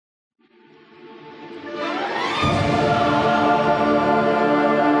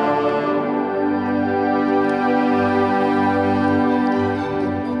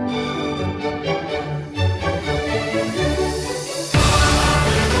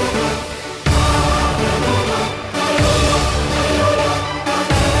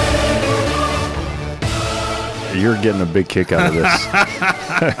you're getting a big kick out of this.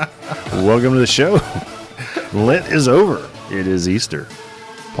 Welcome to the show. Lent is over. It is Easter.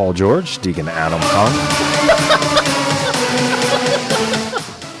 Paul George, Deacon Adam Hahn.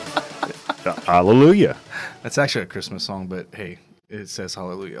 Hallelujah. That's actually a Christmas song, but hey, it says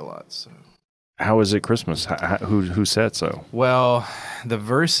hallelujah a lot. So, how is it Christmas? Who said so? Well, the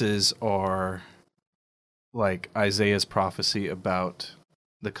verses are like Isaiah's prophecy about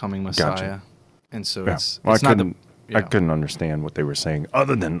the coming Messiah. Gotcha. And so Yeah. it's Well, not I couldn't understand what they were saying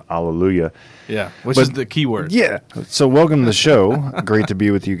other than hallelujah. Yeah, which is the key word. Yeah. So welcome to the show. Great to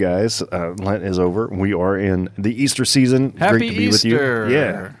be with you guys. Lent is over. We are in the Easter season. Happy Great to be Easter. with you.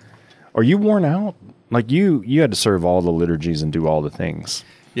 Yeah. Are you worn out? Like you had to serve all the liturgies and do all the things.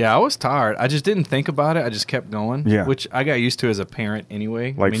 Yeah, I was tired. I just didn't think about it. I just kept going. Yeah. Which I got used to as a parent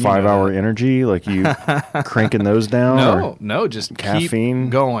anyway. Like 5-hour energy, like you cranking those down? No, just caffeine?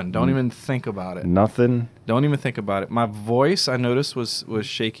 Keep going. Don't even think about it. Nothing? Don't even think about it. My voice, I noticed, was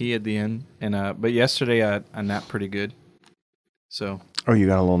shaky at the end. But yesterday I napped pretty good. So. Oh, you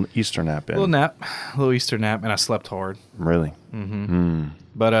got a little Easter nap in. A little Easter nap, and I slept hard. Really? Mm-hmm.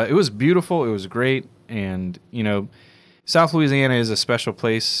 But it was beautiful. It was great. And, South Louisiana is a special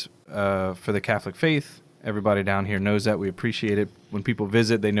place for the Catholic faith. Everybody down here knows that. We appreciate it. When people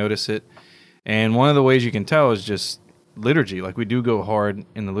visit, they notice it. And one of the ways you can tell is just liturgy. Like, we do go hard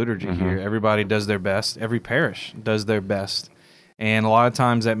in the liturgy here. Everybody does their best. Every parish does their best. And a lot of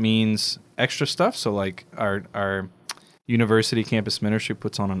times that means extra stuff. So, like, our university campus ministry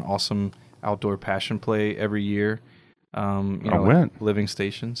puts on an awesome outdoor passion play every year. I went. Living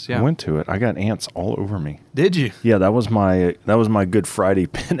stations. Yeah. I went to it. I got ants all over me. Did you? Yeah, that was my Good Friday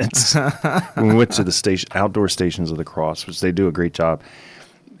penance. We went to the outdoor stations of the cross, which they do a great job.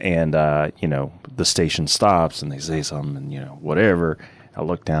 And the station stops and they say something and whatever. I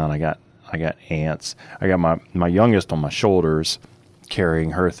look down, I got ants. I got my youngest on my shoulders,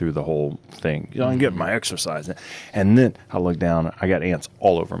 carrying her through the whole thing. I'm getting my exercise. And then I look down, I got ants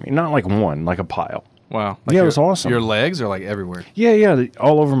all over me. Not like one, like a pile. Wow. Like it was awesome. Your legs are like everywhere. Yeah,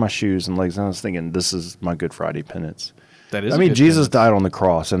 all over my shoes and legs. And I was thinking, this is my Good Friday penance. That is. Jesus died on the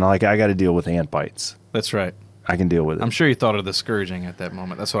cross, and I got to deal with ant bites. That's right. I can deal with it. I'm sure you thought of the scourging at that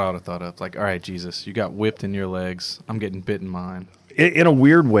moment. That's what I would have thought of. Like, all right, Jesus, you got whipped in your legs. I'm getting bit in mine. In a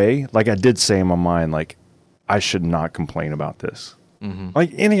weird way, like I did say in my mind, like I should not complain about this. Mm-hmm.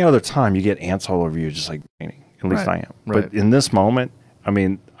 Like any other time, you get ants all over you, just like raining. At least I am. Right. But in this moment, I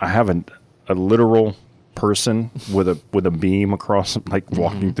mean, I have a literal person with a beam across, like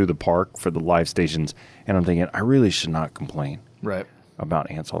walking through the park for the live stations, and I'm thinking I really should not complain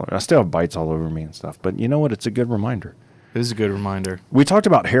about ants all over. I still have bites all over me and stuff, but you know what? It's a good reminder. It is a good reminder. We talked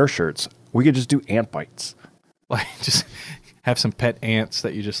about hair shirts. We could just do ant bites. Like just have some pet ants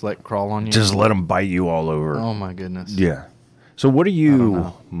that you just let crawl on you. Just let them bite you all over. Oh my goodness. Yeah. So what are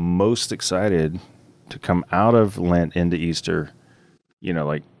you most excited to come out of Lent into Easter?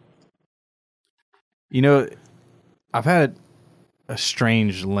 I've had a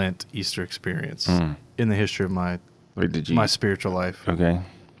strange Lent Easter experience in the history of my spiritual life. Okay.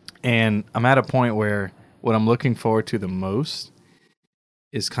 And I'm at a point where what I'm looking forward to the most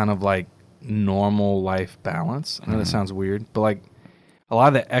is kind of like normal life balance. I know that sounds weird, but like a lot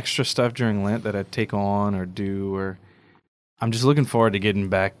of the extra stuff during Lent that I take on or do, or I'm just looking forward to getting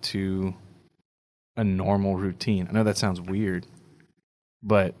back to a normal routine. I know that sounds weird,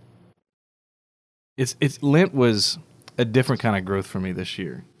 but it's Lent was a different kind of growth for me this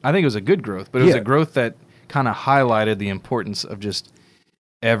year. I think it was a good growth, but it was a growth that kind of highlighted the importance of just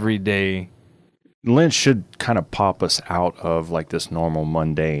everyday. Lent should kind of pop us out of like this normal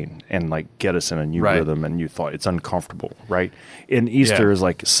mundane and like get us in a new rhythm, and you thought it's uncomfortable, right? And Easter is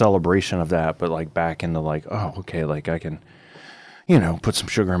like a celebration of that, but like back into like, oh, okay, like I can, put some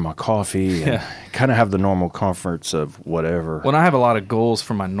sugar in my coffee and kind of have the normal comforts of whatever. When I have a lot of goals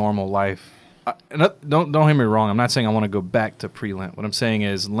for my normal life, don't hear me wrong. I'm not saying I want to go back to pre-Lent. What I'm saying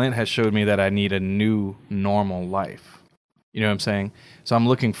is Lent has showed me that I need a new normal life. You know what I'm saying? So I'm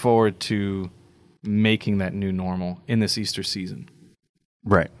looking forward to making that new normal in this Easter season.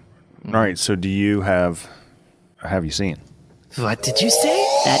 Right. All right. So have you seen? What did you say?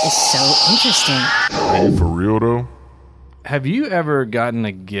 That is so interesting. Are you for real though? Have you ever gotten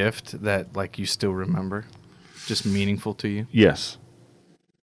a gift that like you still remember? Just meaningful to you? Yes.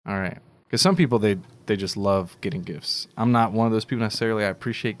 All right. Because some people, they just love getting gifts. I'm not one of those people necessarily. I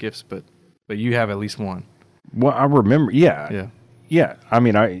appreciate gifts, but you have at least one. Well, I remember, Yeah. I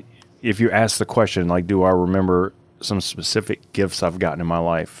mean, if you ask the question, like, do I remember some specific gifts I've gotten in my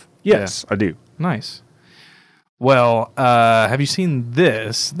life? Yes, I do. Nice. Well, have you seen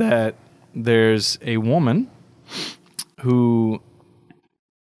this, that there's a woman who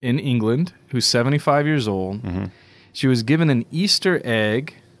in England, who's 75 years old. Mm-hmm. She was given an Easter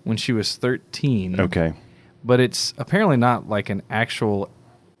egg when she was 13. Okay. But it's apparently not like an actual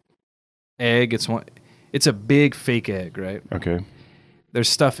egg. It's a big fake egg, right? Okay. There's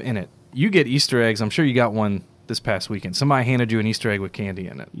stuff in it. You get Easter eggs. I'm sure you got one this past weekend. Somebody handed you an Easter egg with candy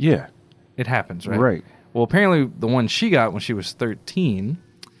in it. Yeah. It happens, right? Right. Well, apparently the one she got when she was 13,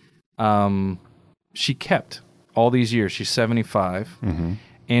 she kept all these years. She's 75. Mm-hmm.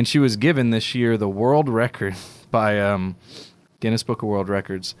 And she was given this year the world record by Guinness Book of World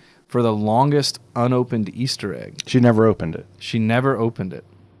Records for the longest unopened Easter egg. She never opened it. She never opened it.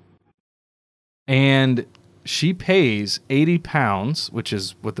 And she pays £80, which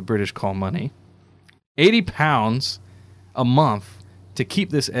is what the British call money, £80 a month to keep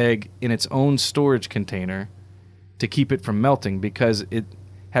this egg in its own storage container to keep it from melting because it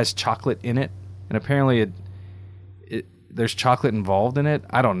has chocolate in it. And apparently there's chocolate involved in it.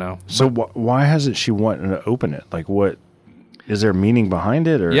 I don't know. So why hasn't she wanted to open it? Like, what is there meaning behind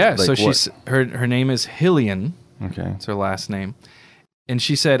it? Or yeah, like so her name is Hillian. Okay. It's her last name. And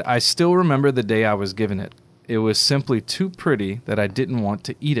she said, I still remember the day I was given it. It was simply too pretty that I didn't want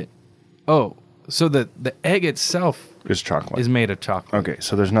to eat it. Oh, so the egg itself It's chocolate. is made of chocolate. Okay,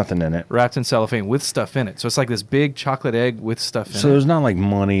 so there's nothing in it. Wrapped in cellophane with stuff in it. So it's like this big chocolate egg with stuff in So it. there's not like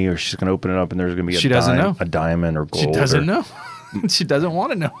money, or she's gonna open it up and there's gonna be She doesn't know. a diamond or gold. She doesn't or, know. She doesn't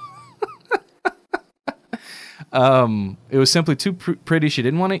want to know. It was simply too pretty. She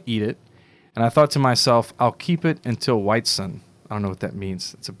didn't want to eat it. And I thought to myself, I'll keep it until Whitsun. I don't know what that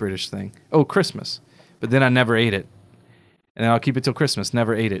means. It's a British thing. Oh, Christmas. But then I never ate it. And then I'll keep it till Christmas.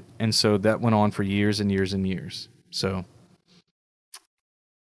 Never ate it. And so that went on for years and years and years. So,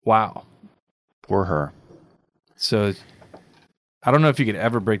 wow. Poor her. So, I don't know if you could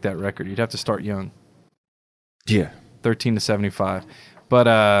ever break that record. You'd have to start young. Yeah. 13 to 75. But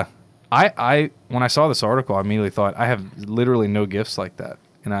I when I saw this article, I immediately thought, I have literally no gifts like that.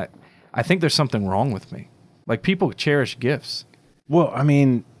 And I think there's something wrong with me. Like, people cherish gifts. Well, I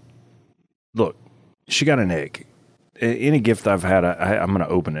mean, look, she got an egg. Any gift I've had, I'm going to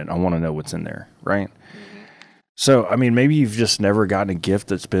open it. I want to know what's in there, right? Mm-hmm. So, I mean, maybe you've just never gotten a gift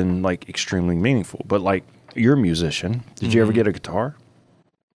that's been, like, extremely meaningful. But, like, you're a musician. Did you ever get a guitar?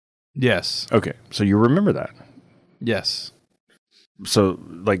 Yes. Okay, so you remember that. Yes. So,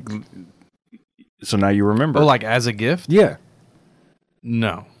 like, so now you remember. Oh, like as a gift? Yeah.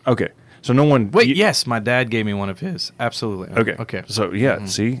 No. Okay. So no one. Wait, yes, my dad gave me one of his. Absolutely. Okay. Okay. So yeah,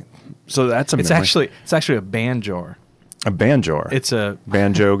 see, so that's a It's memory. actually a banjo. A banjo. It's a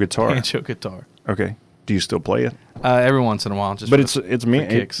banjo guitar. banjo guitar. Okay. Do you still play it? Every once in a while, just. But for it's me.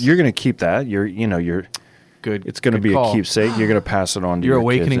 kicks. You're gonna keep that. You're good. It's gonna good be call. a keepsake. You're gonna pass it on to You're your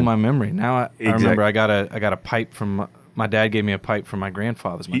awakening kids my memory. Now I remember Exact- I got a pipe from my dad gave me a pipe from my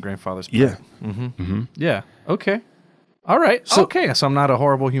grandfather's. My grandfather's pipe. Yeah. Yeah. Okay. All right. So- Okay. So I'm not a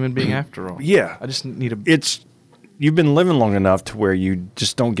horrible human being after all. Yeah. I just need a. You've been living long enough to where you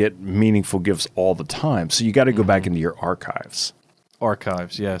just don't get meaningful gifts all the time. So you got to go back into your archives.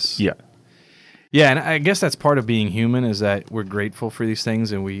 Archives. Yes. Yeah. Yeah, and I guess that's part of being human is that we're grateful for these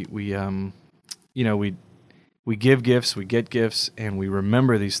things, and we give gifts, we get gifts, and we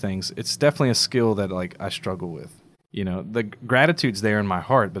remember these things. It's definitely a skill that like I struggle with. You know, the gratitude's there in my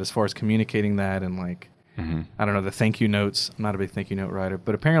heart, but as far as communicating that and like I don't know, the thank you notes. I'm not a big thank you note writer,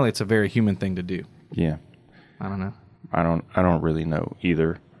 but apparently it's a very human thing to do. Yeah. I don't know. I don't really know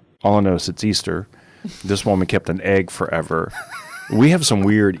either. All I know is it's Easter. This woman kept an egg forever. We have some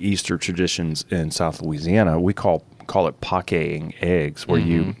weird Easter traditions in South Louisiana. We call it paqueting eggs, where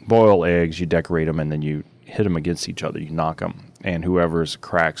you boil eggs, you decorate them, and then you hit them against each other. You knock them, and whoever's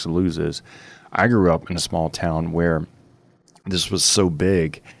cracks loses. I grew up in a small town where this was so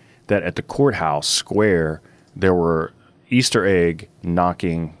big that at the courthouse square there were Easter egg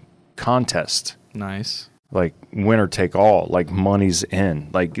knocking contests. Nice. Like winner take all, like money's in.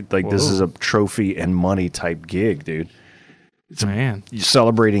 Like this is a trophy and money type gig, dude. Man. You're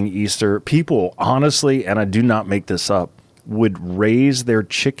celebrating Easter. People, honestly, and I do not make this up, would raise their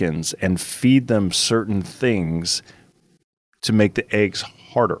chickens and feed them certain things to make the eggs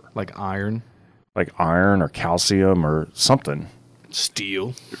harder. Like iron. Like iron or calcium or something.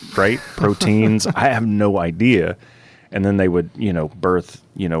 Steel. Right? Proteins. I have no idea. And then they would, birth,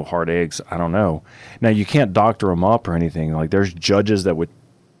 hard eggs. I don't know. Now, you can't doctor them up or anything. Like, there's judges that would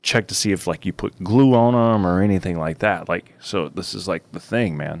check to see if, like, you put glue on them or anything like that. Like, so this is, like, the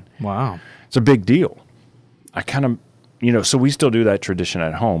thing, man. Wow. It's a big deal. I kind of, so we still do that tradition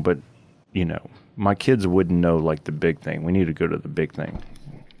at home. But, my kids wouldn't know, like, the big thing. We need to go to the big thing.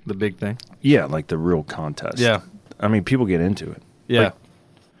 The big thing. Yeah, like the real contest. Yeah. I mean, people get into it. Yeah. Like,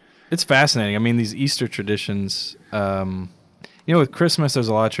 It's fascinating. I mean, these Easter traditions, with Christmas, there's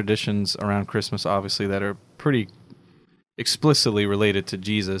a lot of traditions around Christmas, obviously, that are pretty explicitly related to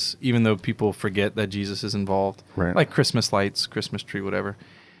Jesus, even though people forget that Jesus is involved. Right. Like Christmas lights, Christmas tree, whatever.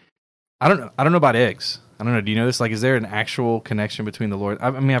 I don't know. I don't know about eggs. I don't know. Do you know this? Like, is there an actual connection between the Lord?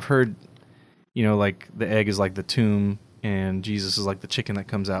 I mean, I've heard, like the egg is like the tomb and Jesus is like the chicken that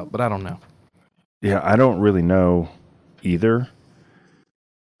comes out, but I don't know. Yeah, I don't really know either.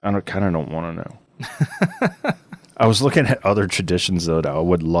 I kind of don't want to know. I was looking at other traditions, though, that I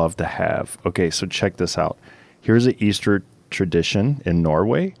would love to have. Okay, so check this out. Here's an Easter tradition in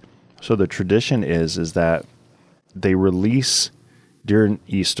Norway. So the tradition is that they release during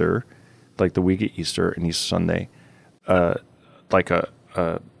Easter, like the week of Easter and Easter Sunday, like a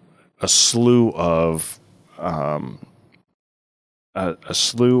slew of a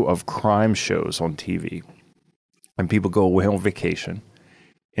slew of crime shows on TV, and people go away on vacation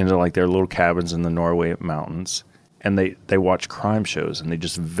into like their little cabins in the Norway mountains, and they watch crime shows and they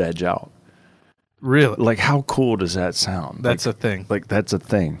just veg out. Really? Like, how cool does that sound? That's a thing. Like, that's a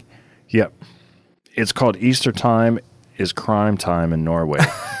thing. Yep. It's called Easter time is crime time in Norway.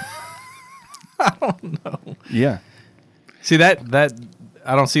 I don't know. Yeah. See, that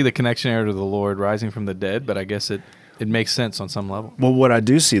I don't see the connection there to the Lord rising from the dead, but I guess it makes sense on some level. Well, what I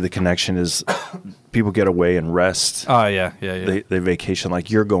do see the connection is people get away and rest. Oh, yeah. They vacation like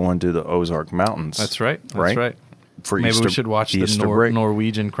you're going to the Ozark Mountains. That's right. Right? For Maybe Easter, we should watch Easter the break.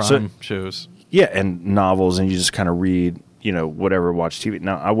 Norwegian crime shows. Yeah, and novels, and you just kind of read, whatever, watch TV.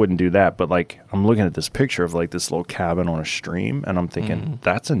 Now, I wouldn't do that, but like I'm looking at this picture of like this little cabin on a stream, and I'm thinking,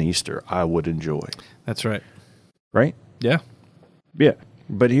 that's an Easter I would enjoy. That's right. Right? Yeah. Yeah.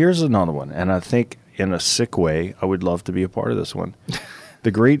 But here's another one, and I think in a sick way, I would love to be a part of this one.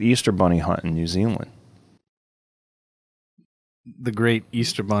 The Great Easter Bunny Hunt in New Zealand. The Great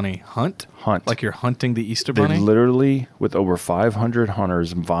Easter Bunny Hunt? Hunt. Like you're hunting the Easter They Bunny? literally, with over 500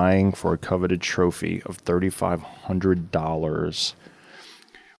 hunters vying for a coveted trophy of $3,500,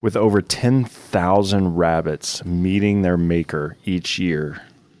 with over 10,000 rabbits meeting their maker each year.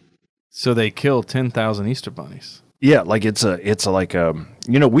 So they kill 10,000 Easter bunnies. Yeah, like it's like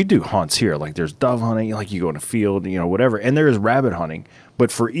we do hunts here. Like there's dove hunting, like you go in a field, whatever, and there is rabbit hunting.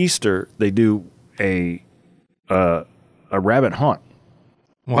 But for Easter, they do a rabbit hunt.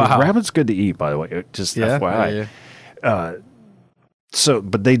 Wow. Rabbit's good to eat, by the way. Just FYI. Yeah. So,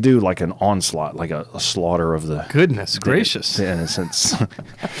 but they do like an onslaught, like a slaughter of the Goodness gracious. the innocents.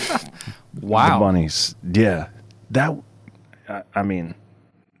 Wow. The bunnies. Yeah. That. I mean.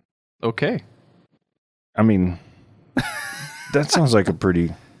 Okay. That sounds like a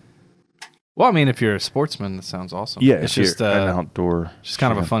pretty. Well, I mean, if you're a sportsman, that sounds awesome. Yeah, it's if just you're an outdoor. Just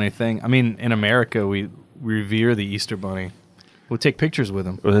kind of a funny thing. I mean, in America, we revere the Easter bunny. We'll take pictures with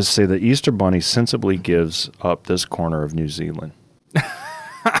him. Let's say the Easter bunny sensibly gives up this corner of New Zealand.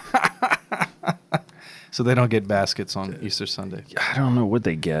 So they don't get baskets on Easter Sunday I don't know what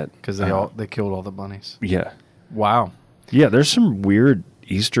they get because they killed all the bunnies. Yeah. Wow. Yeah, there's some weird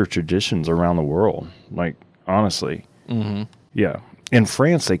Easter traditions around the world. Like honestly. Mm-hmm. Yeah. In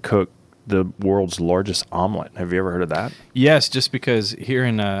France, they cook the world's largest omelet. Have you ever heard of that? Yes, just because here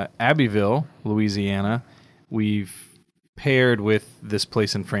in Abbeville, Louisiana, we've paired with this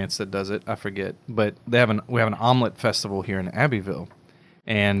place in France that does it. I forget, but we have an omelet festival here in Abbeville,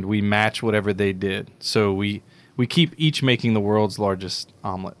 and we match whatever they did. So we keep each making the world's largest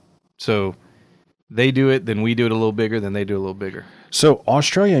omelet. So they do it, then we do it a little bigger, then they do it a little bigger. So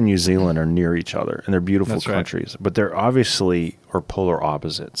Australia and New Zealand are near each other, and they're beautiful That's right. countries, but they're obviously are polar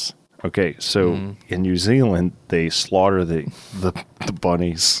opposites. Okay, so in New Zealand, they slaughter the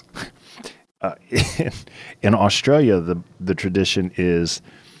bunnies. In Australia, the tradition is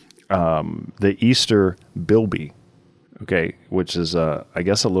the Easter bilby, okay, which is, I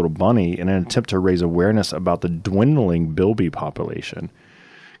guess, a little bunny in an attempt to raise awareness about the dwindling bilby population.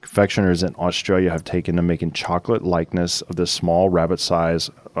 Confectioners in Australia have taken to making chocolate likeness of this small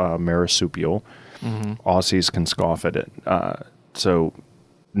rabbit-sized marsupial. Aussies can scoff at it. So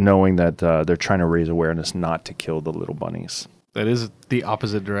knowing that they're trying to raise awareness not to kill the little bunnies. That is the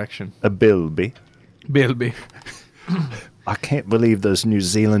opposite direction. A bilby. Bilby. I can't believe those New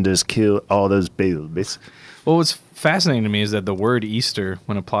Zealanders kill all those bilbies. Well, what's fascinating to me is that the word Easter,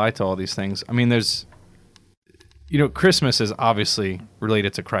 when applied to all these things, I mean, there's, Christmas is obviously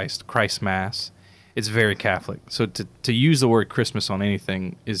related to Christ Mass. It's very Catholic. So to use the word Christmas on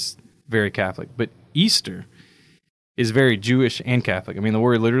anything is very Catholic. But Easter is very Jewish and Catholic. I mean, the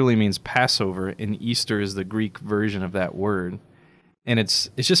word literally means Passover, and Easter is the Greek version of that word. And it's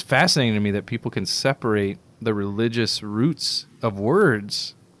just fascinating to me that people can separate the religious roots of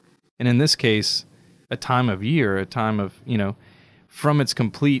words, and in this case, a time of year, a time of, from its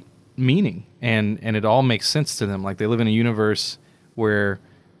complete meaning, and it all makes sense to them. Like they live in a universe where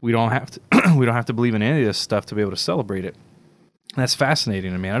we don't have to we don't have to believe in any of this stuff to be able to celebrate it. And that's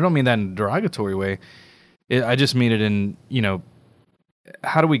fascinating to me. And I don't mean that in a derogatory way. I just mean it in,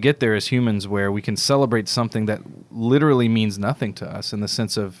 how do we get there as humans where we can celebrate something that literally means nothing to us in the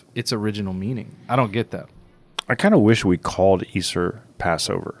sense of its original meaning? I don't get that. I kind of wish we called Easter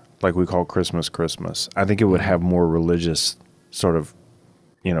Passover, like we call Christmas Christmas. I think it would have more religious sort of,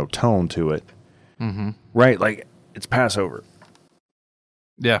 tone to it. Mm-hmm. Right? Like, it's Passover.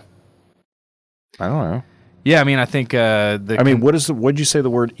 Yeah. I don't know. Yeah, I mean, I think what'd you say the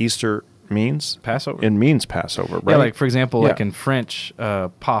word Easter means? Passover. It means Passover, right? Yeah, like, for example, like in French,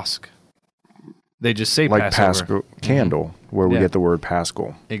 Pâsque, they just say like Passover. Candle, where we get the word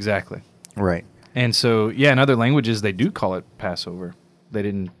Paschal. Exactly. Right. And so, in other languages, they do call it Passover. They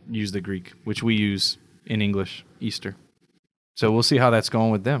didn't use the Greek, which we use in English, Easter. So we'll see how that's going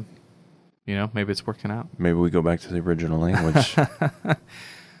with them. Maybe it's working out. Maybe we go back to the original language.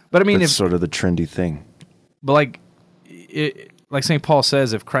 But I mean, it's sort of the trendy thing. But like St. Paul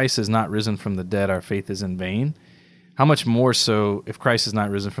says, if Christ is not risen from the dead, our faith is in vain. How much more so if Christ is not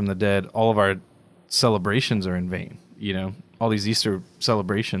risen from the dead, all of our celebrations are in vain. All these Easter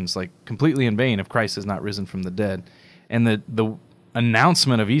celebrations, like completely in vain if Christ is not risen from the dead. And the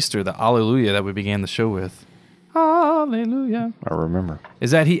announcement of Easter, the Alleluia that we began the show with, Hallelujah, I remember,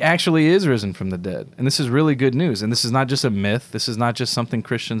 is that he actually is risen from the dead. And this is really good news. And this is not just a myth. This is not just something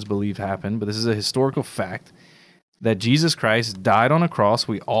Christians believe happened, but this is a historical fact that Jesus Christ died on a cross.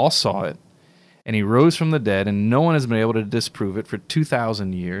 We all saw it. And he rose from the dead, and no one has been able to disprove it for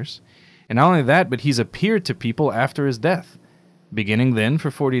 2,000 years. And not only that, but he's appeared to people after his death, beginning then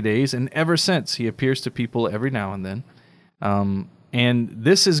for 40 days, and ever since he appears to people every now and then. And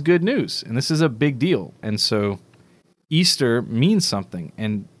this is good news, and this is a big deal. And so Easter means something,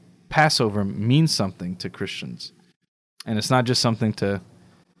 and Passover means something to Christians. And it's not just something to,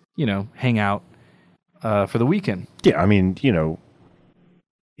 hang out for the weekend. Yeah, I mean,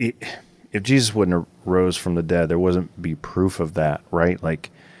 if Jesus wouldn't have rose from the dead, there wouldn't be proof of that, right?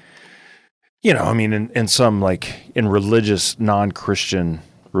 Like, in some, like, in religious, non-Christian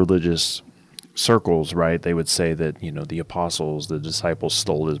religious circles, right, they would say that, the apostles, the disciples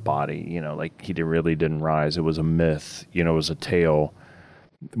stole his body, like he really didn't rise. It was a myth, it was a tale.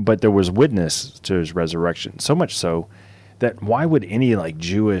 But there was witness to his resurrection, so much so that why would any, like,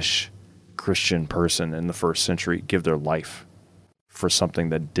 Jewish Christian person in the first century give their life for something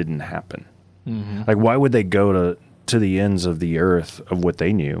that didn't happen? Mm-hmm. Like, why would they go to the ends of the earth of what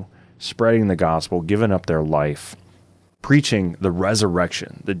they knew, spreading the gospel, giving up their life, preaching the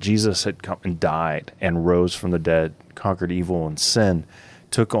resurrection, that Jesus had come and died and rose from the dead, conquered evil and sin,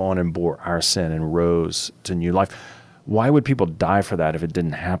 took on and bore our sin and rose to new life? Why would people die for that if it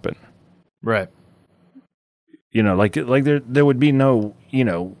didn't happen? Right. Like there would be no,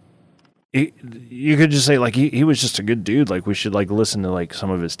 you could just say, like, he was just a good dude. Like, we should, like, listen to, like,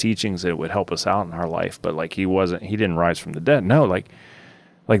 some of his teachings that would help us out in our life. But, like, he didn't rise from the dead. No,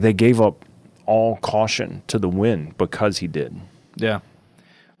 like they gave up all caution to the wind because he did. Yeah.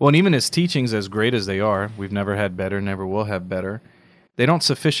 Well, and even his teachings, as great as they are, we've never had better, never will have better, they don't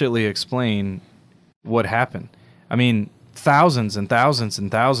sufficiently explain what happened. I mean, thousands and thousands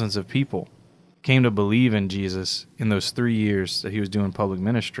and thousands of people came to believe in Jesus in those 3 years that he was doing public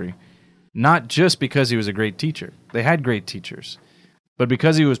ministry, not just because he was a great teacher. They had great teachers. But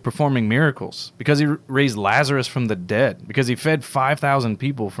because he was performing miracles, because he raised Lazarus from the dead, because he fed 5,000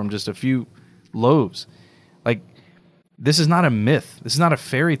 people from just a few loaves. Like, this is not a myth. This is not a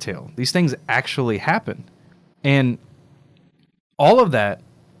fairy tale. These things actually happened. And all of that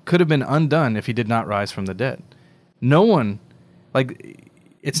could have been undone if he did not rise from the dead. No one, like,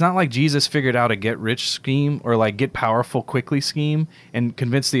 it's not like Jesus figured out a get-rich scheme or, like, get powerful quickly scheme and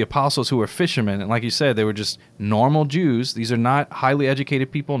convinced the apostles, who were fishermen. And like you said, they were just normal Jews. These are not highly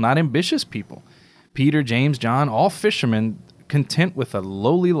educated people, not ambitious people. Peter, James, John, all fishermen, content with a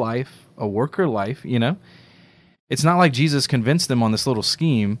lowly life, a worker life, It's not like Jesus convinced them on this little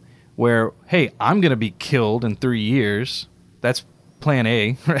scheme where, hey, I'm going to be killed in 3 years. That's plan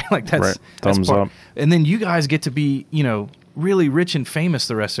A, right? Like, that's right. Thumbs up. And then you guys get to be, really rich and famous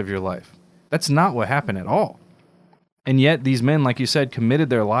the rest of your life. That's not what happened at all. And yet these men, like you said, committed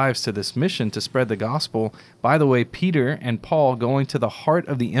their lives to this mission to spread the gospel. By the way, Peter and Paul going to the heart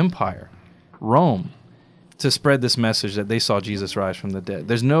of the empire, Rome, to spread this message that they saw Jesus rise from the dead.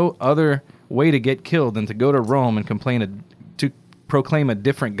 There's no other way to get killed than to go to Rome and proclaim a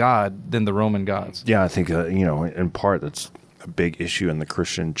different God than the Roman gods. Yeah, I think, in part that's a big issue in the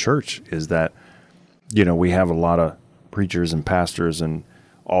Christian church is that, we have a lot of preachers and pastors and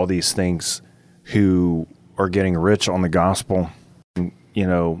all these things who are getting rich on the gospel,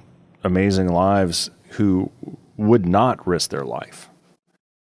 amazing lives, who would not risk their life,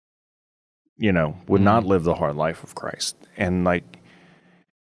 would not live the hard life of Christ. And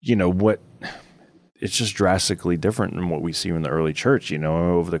it's just drastically different than what we see in the early church.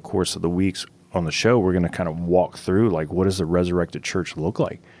 Over the course of the weeks on the show, we're going to kind of walk through, what does the resurrected church look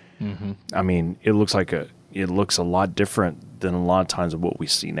like? Mm-hmm. I mean, it looks a lot different than a lot of times of what we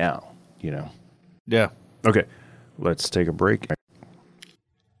see now, Yeah. Okay, let's take a break.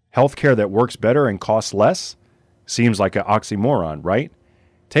 Healthcare that works better and costs less? Seems like an oxymoron, right?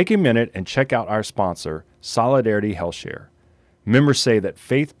 Take a minute and check out our sponsor, Solidarity Health Share. Members say that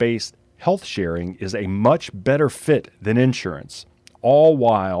faith-based health sharing is a much better fit than insurance, all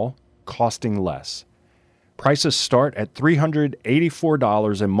while costing less. Prices start at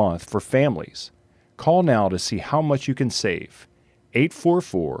 $384 a month for families. Call now to see how much you can save.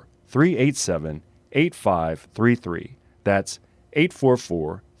 844-387-8533. That's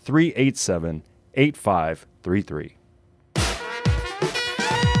 844-387-8533.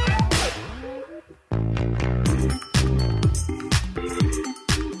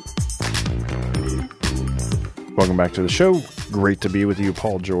 Welcome back to the show. Great to be with you,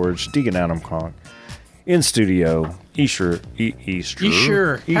 Paul George, Deacon Adam Conk, in studio. Easter.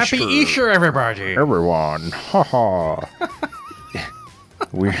 Happy Easter, everybody. Everyone. Ha ha.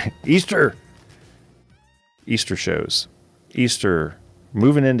 Easter shows. Easter.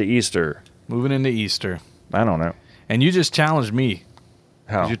 Moving into Easter. I don't know. And you just challenged me.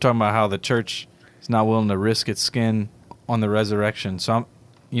 How? You're talking about how the church is not willing to risk its skin on the resurrection. So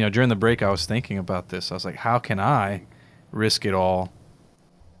during the break, I was thinking about this. I was like, how can I risk it all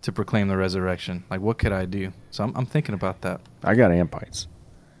to proclaim the resurrection? Like, what could I do? So I'm thinking about that. I got ampites.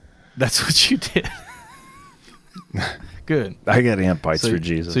 That's what you did. Good. I got ampites for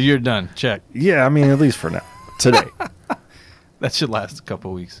Jesus. So you're done. Check. Yeah, I mean, at least for now. Today. That should last a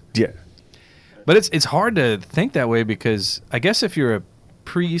couple of weeks. Yeah. But it's hard to think that way because I guess if you're a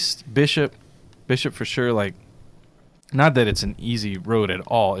priest, bishop for sure, not that it's an easy road at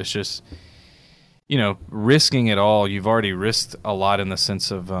all. It's just, risking it all. You've already risked a lot in the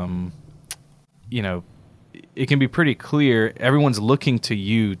sense of, it can be pretty clear. Everyone's looking to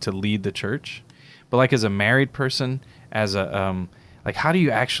you to lead the church. But as a married person, as a, how do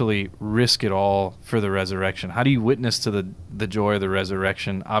you actually risk it all for the resurrection? How do you witness to the joy of the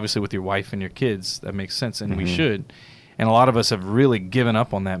resurrection? Obviously with your wife and your kids, that makes sense. And we should. And a lot of us have really given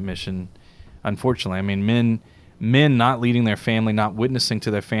up on that mission, unfortunately. I mean, men not leading their family, not witnessing to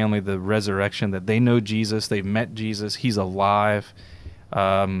their family the resurrection, that they know Jesus, they've met Jesus, he's alive.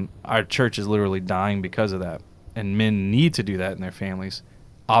 Our church is literally dying because of that. And men need to do that in their families,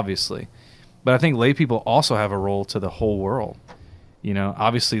 obviously. But I think lay people also have a role to the whole world.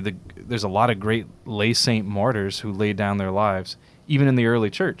 Obviously there's a lot of great lay saint martyrs who laid down their lives, even in the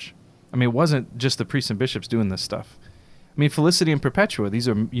early church. I mean, it wasn't just the priests and bishops doing this stuff. I mean, Felicity and Perpetua, these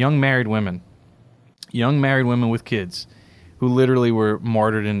are young married women with kids who literally were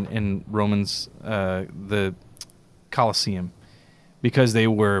martyred in Romans, the Colosseum, because they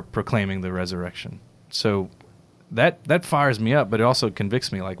were proclaiming the resurrection. So that fires me up, but it also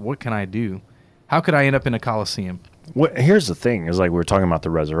convicts me. What can I do? How could I end up in a Colosseum? Well, here's the thing, is we were talking about the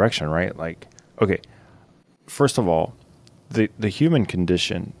resurrection, right? Okay, first of all, the human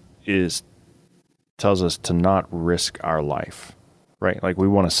condition tells us to not risk our life, right? We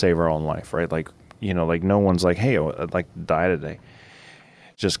want to save our own life, right? No one's like, hey, I'd like to die today,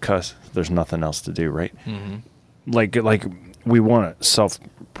 just 'cause there's nothing else to do, right? Mm-hmm. We want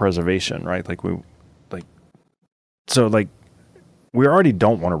self-preservation, right? We already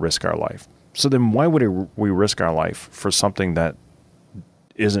don't want to risk our life. So then why would we risk our life for something that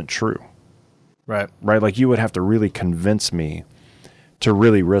isn't true? Right. Right? You would have to really convince me to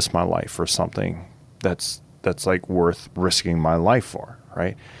really risk my life for something that's worth risking my life for,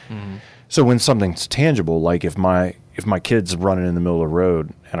 right? Mm-hmm. So when something's tangible, if my kid's running in the middle of the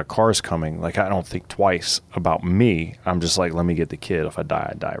road and a car's coming, I don't think twice about me. I'm just let me get the kid. If I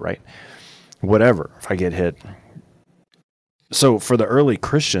die, I die, right? Whatever, if I get hit. So for the early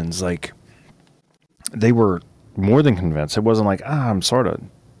Christians, they were more than convinced. It wasn't I'm sort of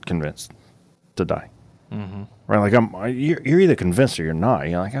convinced to die. Mm-hmm. Right? You're either convinced or you're not.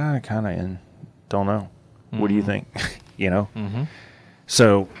 You're I kind of don't know. Mm-hmm. What do you think? Mm-hmm.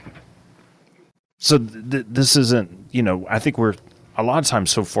 So this isn't, I think we're a lot of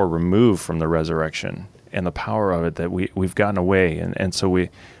times so far removed from the resurrection and the power of it that we've gotten away. And so we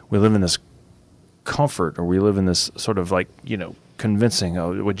live in this comfort, or we live in this sort of like,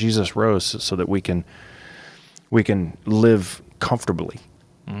 convincing, what Jesus rose so that we can live comfortably.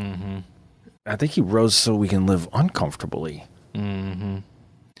 Mm-hmm. I think he rose so we can live uncomfortably. Mm-hmm.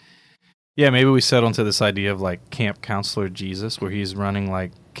 Yeah, maybe we settle into this idea of like Camp Counselor Jesus, where he's running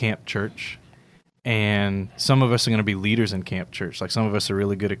like camp church. And some of us are going to be leaders in camp church. Like some of us are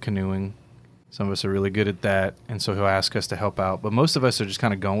really good at canoeing. Some of us are really good at that. And so he'll ask us to help out. But most of us are just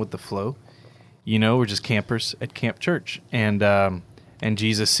kind of going with the flow. We're just campers at camp church. And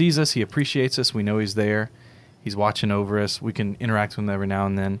Jesus sees us. He appreciates us. We know he's there. He's watching over us. We can interact with him every now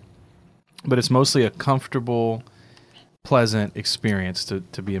and then. But it's mostly a comfortable, pleasant experience to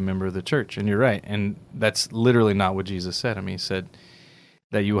be a member of the church. And you're right. And that's literally not what Jesus said. I mean, he said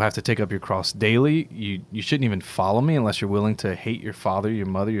that you will have to take up your cross daily. You shouldn't even follow me unless you're willing to hate your father, your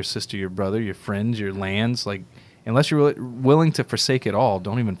mother, your sister, your brother, your friends, your lands. Like, unless you're willing to forsake it all,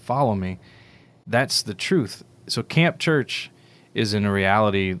 don't even follow me. That's the truth. So camp church is in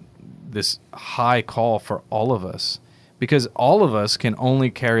reality this high call for all of us, because all of us can only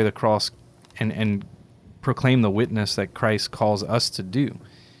carry the cross and proclaim the witness that Christ calls us to do.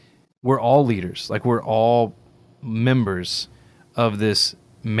 We're all leaders. Like, we're all members of this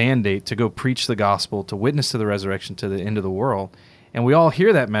mandate to go preach the gospel, to witness to the resurrection, to the end of the world. And we all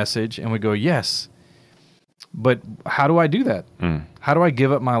hear that message and we go, yes, but how do I do that? How do I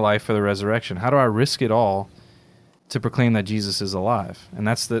give up my life for the resurrection? How do I risk it all to proclaim that Jesus is alive? And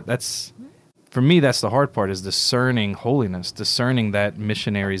that's for me, that's the hard part, is discerning holiness, discerning that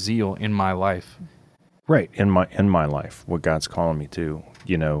missionary zeal in my life. Right, in my life, what God's calling me to.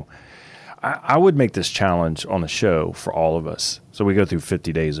 I would make this challenge on the show for all of us. So we go through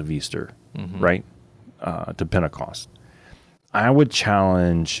 50 days of Easter, right, to Pentecost. I would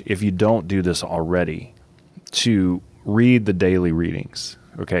challenge, if you don't do this already, to read the daily readings.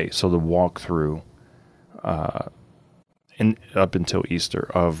 Okay, so the walkthrough up until Easter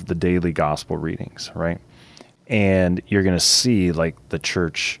of the daily gospel readings, right? And you're going to see like the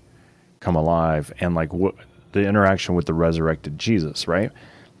church come alive and like what the interaction with the resurrected Jesus, right?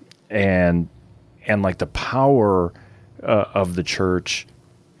 And like the power of the church,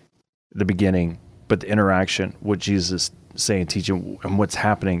 the beginning, but the interaction, what Jesus is saying, teaching, and what's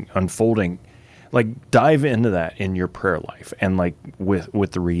happening, unfolding. Like, dive into that in your prayer life, and like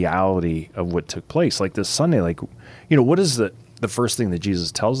with the reality of what took place. Like this Sunday, like, what is the first thing that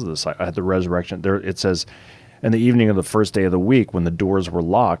Jesus tells us at the resurrection? There it says, in the evening of the first day of the week, when the doors were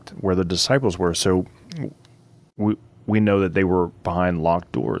locked, where the disciples were. So we know that they were behind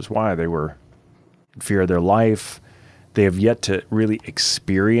locked doors. Why? They were in fear of their life. They have yet to really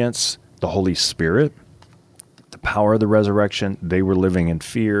experience the Holy Spirit, the power of the resurrection. They were living in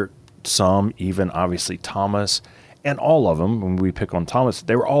fear. Some, even obviously Thomas, and all of them, when we pick on Thomas,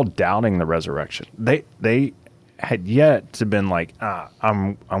 they were all doubting the resurrection. They had yet to been like,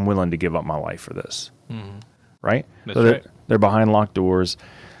 I'm willing to give up my life for this. Right? That's so right. They're behind locked doors.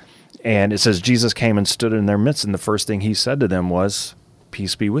 And it says Jesus came and stood in their midst, and the first thing he said to them was,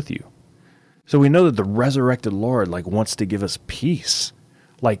 peace be with you. So we know that the resurrected Lord like wants to give us peace,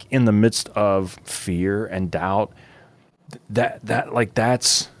 like in the midst of fear and doubt.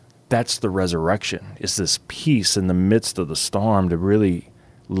 That's the resurrection, is this peace in the midst of the storm, to really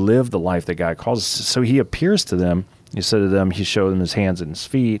live the life that God calls us. So he appears to them. He said to them, he showed them his hands and his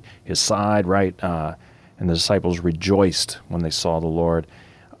feet, his side, right? And the disciples rejoiced when they saw the Lord.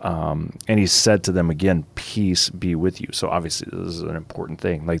 And he said to them again, peace be with you. So obviously this is an important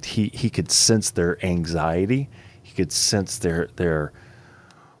thing. Like he could sense their anxiety. He could sense their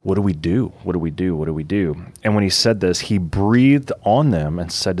what do we do? What do we do? What do we do? And when he said this, he breathed on them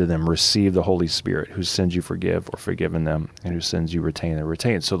and said to them, receive the Holy Spirit. Whose sins you forgive or forgiven them, and whose sins you retain, they're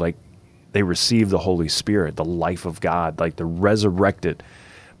retained. So like they received the Holy Spirit, the life of God, like the resurrected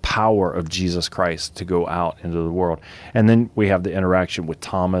power of Jesus Christ to go out into the world. And then we have the interaction with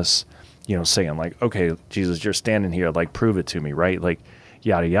Thomas, saying like, okay, Jesus, you're standing here, like prove it to me, right? Like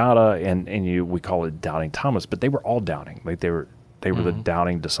yada yada, and we call it doubting Thomas, but they were all doubting. Like they were the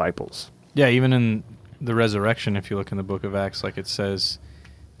doubting disciples. Yeah, even in the resurrection, if you look in the book of Acts, like it says,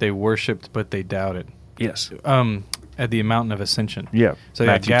 they worshipped, but they doubted. Yes. At the mountain of ascension. Yeah. So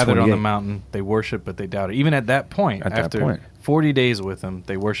they got gathered 28. on the mountain, they worshiped, but they doubted. Even at that point, after 40 days with him,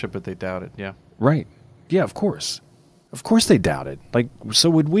 they worshiped, but they doubted. Yeah. Right. Yeah, of course. Of course they doubted. Like,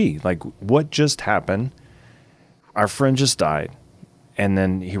 so would we. Like, what just happened? Our friend just died, and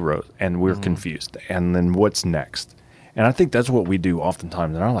then he rose, and we're confused. And then what's next? And I think that's what we do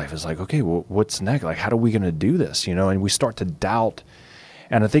oftentimes in our life, is like, okay, well, what's next? Like, how are we going to do this? And we start to doubt,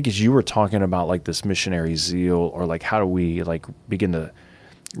 And I think as you were talking about like this missionary zeal, or like how do we like begin to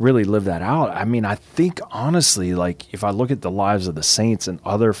really live that out? I mean, I think honestly, like if I look at the lives of the saints and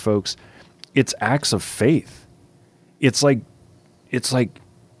other folks, it's acts of faith. It's like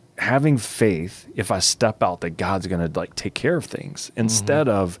having faith if I step out that God's going to like take care of things instead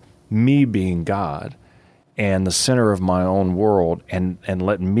of me being God and the center of my own world and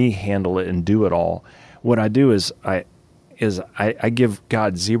letting me handle it and do it all. What I do is I give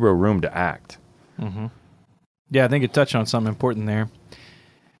God zero room to act. Mm-hmm. Yeah, I think it touched on something important there.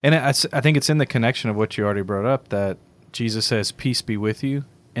 And I think it's in the connection of what you already brought up, that Jesus says, peace be with you.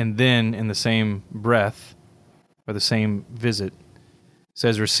 And then in the same breath, or the same visit,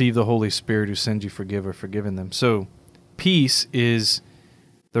 says, receive the Holy Spirit, who sins you forgive or forgiven them. So peace is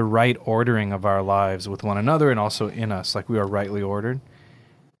the right ordering of our lives with one another and also in us, like we are rightly ordered.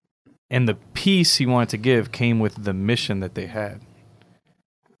 And the peace he wanted to give came with the mission that they had.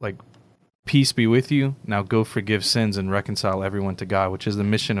 Like, peace be with you. Now go forgive sins and reconcile everyone to God, which is the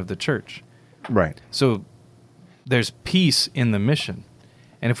mission of the church. Right. So there's peace in the mission.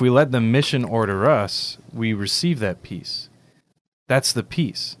 And if we let the mission order us, we receive that peace. That's the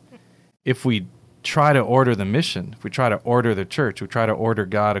peace. If we try to order the mission, if we try to order the church, we try to order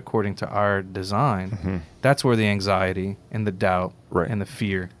God according to our design, that's where the anxiety and the doubt and the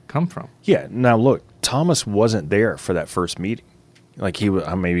fear come from. Yeah. Now look, Thomas wasn't there for that first meeting. Like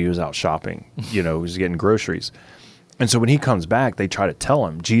maybe he was out shopping, he was getting groceries. And so when he comes back, they try to tell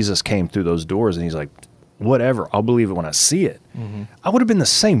him Jesus came through those doors, and he's like, whatever, I'll believe it when I see it. I would have been the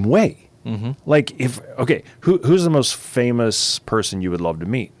same way. Like who's the most famous person you would love to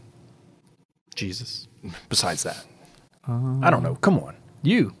meet? Jesus. Besides that, I don't know. Come on.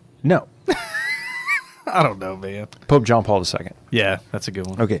 You? No. I don't know, man. Pope John Paul II. Yeah, that's a good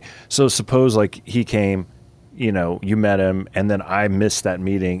one. Okay, so suppose like he came, you met him, and then I missed that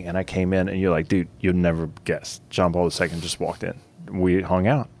meeting, and I came in, and you're like, dude, you'd never guess. John Paul II just walked in. We hung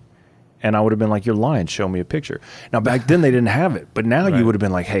out. And I would have been like, you're lying, show me a picture. Now, back then, they didn't have it. But now you would have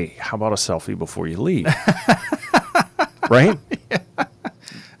been like, hey, how about a selfie before you leave? Right? Yeah.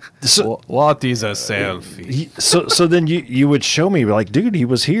 So, what is a selfie? So then you would show me, like, dude, he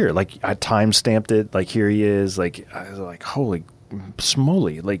was here. Like, I time-stamped it. Like, here he is. Like, I was like, holy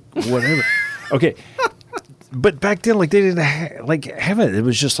smoly. Like, whatever. Okay. But back then, like, they didn't have it. It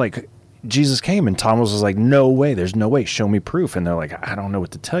was just like, Jesus came, and Thomas was like, no way. There's no way. Show me proof. And they're like, I don't know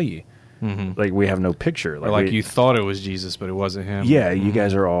what to tell you. Like, we have no picture. Like you thought it was Jesus, but it wasn't him. Yeah, you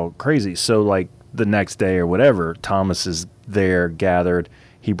guys are all crazy. So, like, the next day or whatever, Thomas is there, gathered.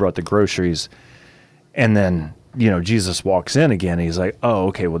 He brought the groceries. And then, Jesus walks in again. And he's like, oh,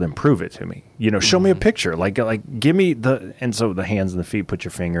 okay, well, then prove it to me. Show me a picture. Like, give me and so the hands and the feet, put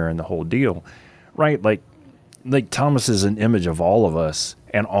your finger in the whole deal. Right? Like Thomas is an image of all of us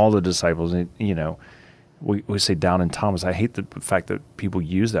and all the disciples. And, we say down in Thomas. I hate the fact that people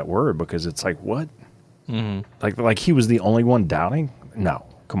use that word, because it's like, what? Like he was the only one doubting? No,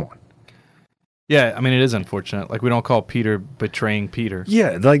 come on. Yeah, I mean, it is unfortunate. Like, we don't call Peter betraying Peter.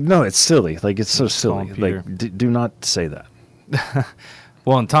 Yeah, like, no, it's silly. Like, it's so silly. Like, do not say that.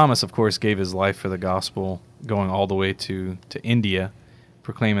 Well, and Thomas, of course, gave his life for the gospel, going all the way to India,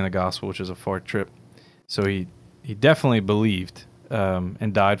 proclaiming the gospel, which is a far trip. So he definitely believed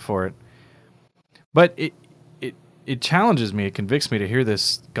and died for it. But it challenges me, it convicts me to hear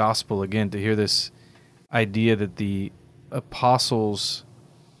this gospel again, to hear this idea that the apostles,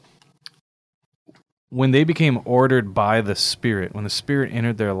 when they became ordered by the Spirit, when the Spirit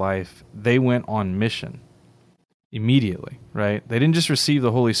entered their life, they went on mission immediately, right? They didn't just receive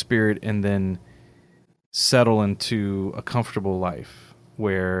the Holy Spirit and then settle into a comfortable life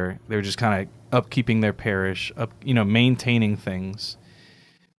where they were just kind of upkeeping their parish, maintaining things.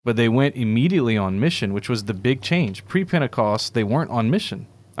 But they went immediately on mission, which was the big change. Pre-Pentecost, they weren't on mission.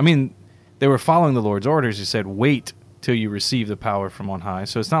 I mean, they were following the Lord's orders. He said, wait till you receive the power from on high.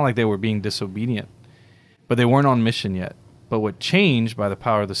 So it's not like they were being disobedient, but they weren't on mission yet. But what changed by the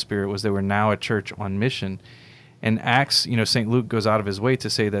power of the Spirit was they were now a church on mission. And Acts, St. Luke goes out of his way to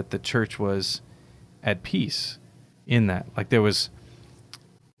say that the church was at peace in that. Like, there was,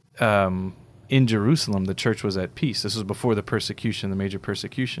 in Jerusalem, the church was at peace. This was before the persecution, the major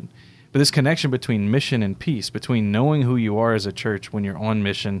persecution. But this connection between mission and peace, between knowing who you are as a church when you're on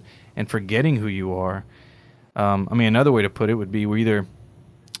mission and forgetting who you are. Another way to put it would be we're either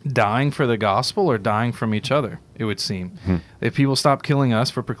dying for the gospel or dying from each other, it would seem. If people stop killing us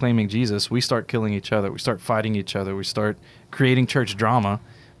for proclaiming Jesus, we start killing each other. We start fighting each other. We start creating church drama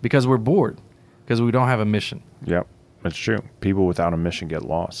because we're bored, because we don't have a mission. Yep, that's true. People without a mission get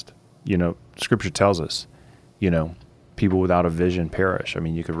lost. Scripture tells us, people without a vision perish. I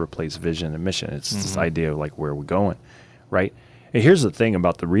mean, you could replace vision and mission. It's this idea of like, where are we going, right? And here's the thing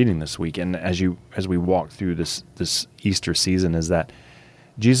about the reading this week, and as we walk through this Easter season, is that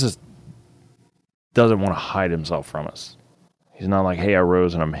Jesus doesn't want to hide himself from us. He's not like, hey, I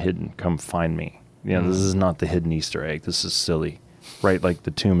rose and I'm hidden. Come find me. This is not the hidden Easter egg. This is silly, right? Like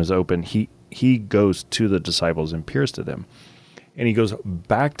the tomb is open. He goes to the disciples and appears to them, and he goes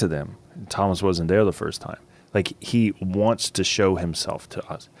back to them. Thomas wasn't there the first time. Like, he wants to show himself to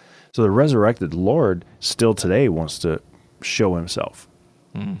us. So the resurrected Lord still today wants to show himself,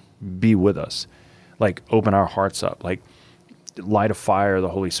 be with us, like open our hearts up, like light a fire of the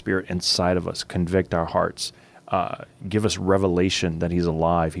Holy Spirit inside of us, convict our hearts, give us revelation that he's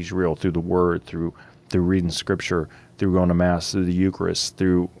alive, he's real, through the word, through reading scripture, through going to mass, through the Eucharist,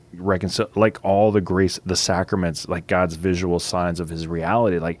 through like all the grace, the sacraments, like God's visual signs of his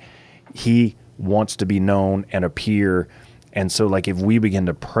reality. Like, he wants to be known and appear. And so, like, if we begin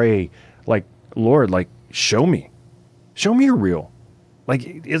to pray, like, Lord, like, show me you're real. Like,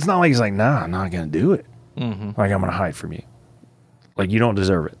 it's not like he's like, nah, I'm not going to do it. Like, I'm going to hide from you. Like, you don't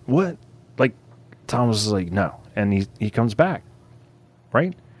deserve it. What? Like, Thomas is like, no. And he comes back.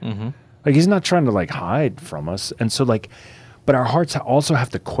 Right? Like, he's not trying to, like, hide from us. And so, like, but our hearts also have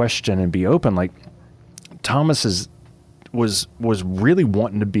to question and be open. Like, Thomas was really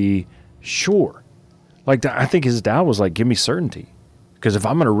wanting to be sure. Like, I think his dad was like, give me certainty. Because if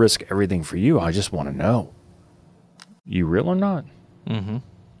I'm going to risk everything for you, I just want to know. You real or not?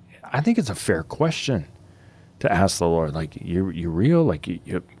 I think it's a fair question to ask the Lord. Like, you real? Like,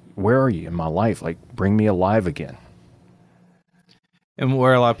 where are you in my life? Like, bring me alive again. And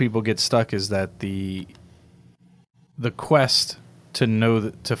where a lot of people get stuck is that the quest to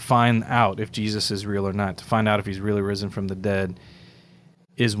know to find out if Jesus is real or not, to find out if he's really risen from the dead,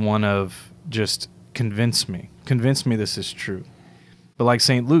 is one of just convince me this is true. But like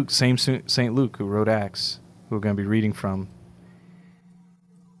St. Luke, St. Luke who wrote Acts, who we're going to be reading from,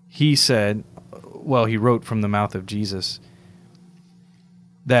 he said, well, he wrote from the mouth of Jesus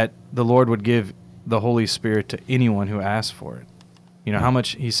that the Lord would give the Holy Spirit to anyone who asked for it. You know, how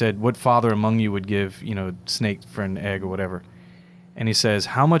much, he said, what father among you would give, snake for an egg or whatever? And he says,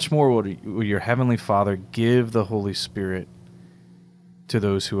 how much more will your heavenly Father give the Holy Spirit to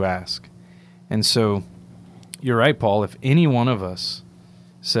those who ask? And so, you're right, Paul. If any one of us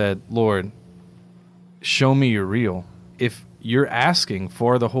said, Lord, show me you're real, if you're asking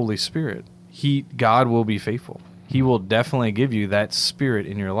for the Holy Spirit, God will be faithful. He will definitely give you that Spirit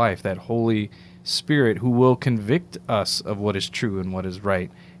in your life, that Holy Spirit who will convict us of what is true and what is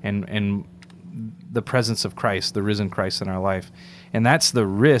right, and the presence of Christ, the risen Christ in our life. And that's the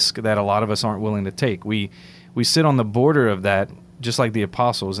risk that a lot of us aren't willing to take. We sit on the border of that, just like the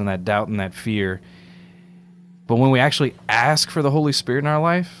apostles, in that doubt and that fear. But when we actually ask for the Holy Spirit in our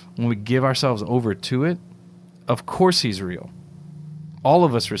life, when we give ourselves over to it, of course he's real. All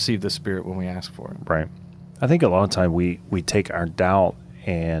of us receive the Spirit when we ask for it. Right. I think a lot of time we take our doubt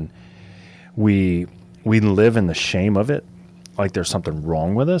and we live in the shame of it, like there's something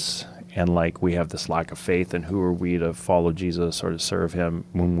wrong with us, and like we have this lack of faith, and who are we to follow Jesus or to serve him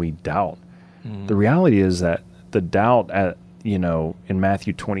when we doubt? The reality is that the doubt in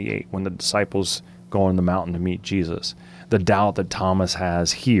Matthew 28, when the disciples go on the mountain to meet Jesus, the doubt that Thomas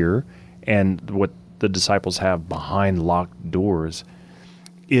has here and what the disciples have behind locked doors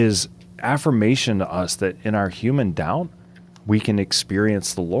is affirmation to us that in our human doubt, we can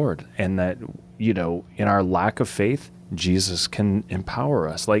experience the Lord, and that, in our lack of faith, Jesus can empower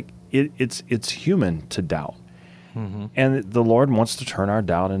us. Like, it's human to doubt. And the Lord wants to turn our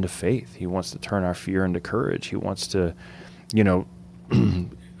doubt into faith. He wants to turn our fear into courage. He wants to,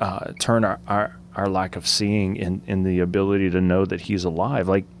 turn our lack of seeing in the ability to know that he's alive.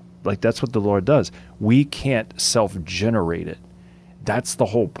 Like that's what the Lord does. We can't self-generate it. That's the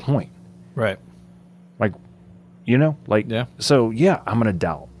whole point. Right. Yeah. So, yeah, I'm going to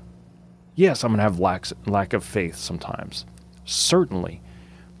doubt. Yes, I'm going to have lack of faith sometimes. Certainly.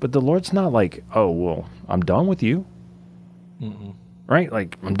 But the Lord's not like, oh, well, I'm done with you. Right?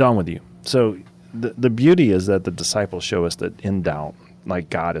 Like, I'm done with you. So the beauty is that the disciples show us that in doubt, like,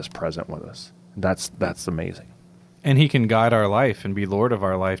 God is present with us. That's amazing. And he can guide our life and be Lord of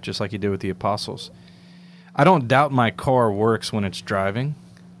our life, just like he did with the apostles. I don't doubt my car works when it's driving.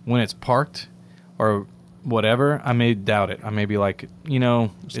 When it's parked or whatever, I may doubt it. I may be like,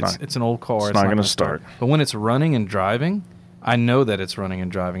 it's an old car. It's not going to start. But when it's running and driving, I know that it's running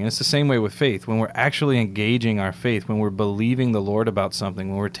and driving. And it's the same way with faith. When we're actually engaging our faith, when we're believing the Lord about something,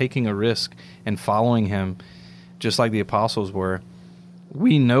 when we're taking a risk and following him, just like the apostles were,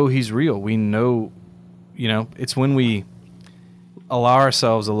 we know he's real. We know it's when we allow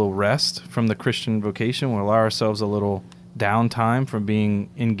ourselves a little rest from the Christian vocation, we allow ourselves a little downtime from being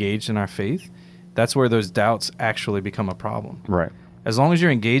engaged in our faith, that's where those doubts actually become a problem. Right. As long as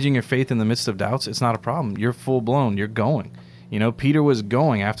you're engaging your faith in the midst of doubts, it's not a problem. You're full blown. You're going. Peter was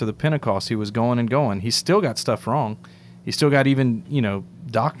going after the Pentecost. He was going and going. He still got stuff wrong. He still got even,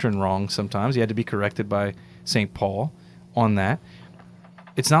 doctrine wrong sometimes. He had to be corrected by St. Paul on that.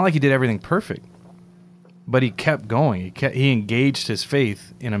 It's not like he did everything perfect, but he kept going. He engaged his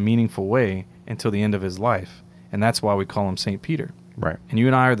faith in a meaningful way until the end of his life, and that's why we call him St. Peter. Right. And you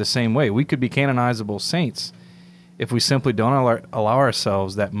and I are the same way. We could be canonizable saints if we simply don't allow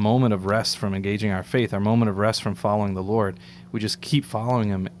ourselves that moment of rest from engaging our faith, our moment of rest from following the Lord. We just keep following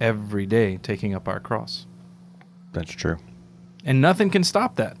him every day, taking up our cross. That's true. And nothing can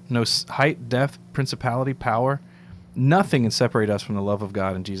stop that. No height, depth, principality, power. Nothing can separate us from the love of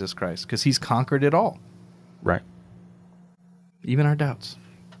God in Jesus Christ, because he's conquered it all. Right. Even our doubts.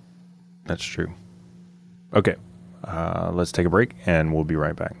 That's true. Okay. Let's take a break, and we'll be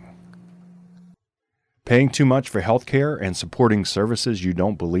right back. Paying too much for healthcare and supporting services you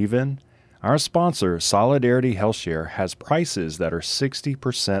don't believe in? Our sponsor, Solidarity HealthShare, has prices that are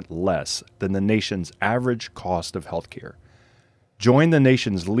 60% less than the nation's average cost of healthcare. Join the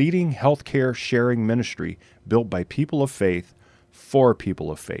nation's leading healthcare sharing ministry built by people of faith for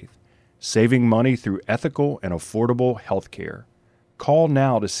people of faith, saving money through ethical and affordable healthcare. Call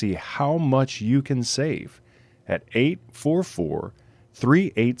now to see how much you can save at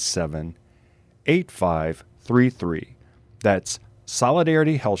 844-387-8533. That's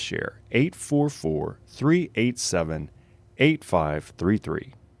Solidarity HealthShare,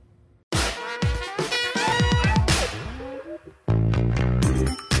 844-387-8533.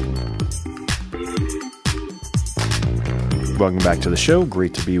 Welcome back to the show.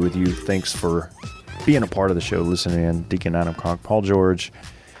 Great to be with you. Thanks for being a part of the show, listening in. Deacon Adam Conk, Paul George.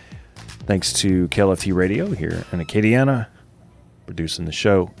 Thanks to KLFT Radio here in Acadiana, producing the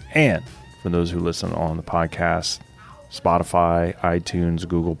show. And for those who listen on the podcast, Spotify, iTunes,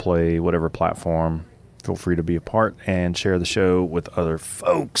 Google Play, whatever platform, feel free to be a part and share the show with other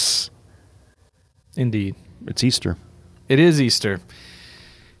folks. Indeed. It's Easter. It is Easter.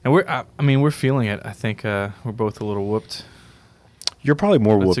 And we're feeling it. I think we're both a little whooped. You're probably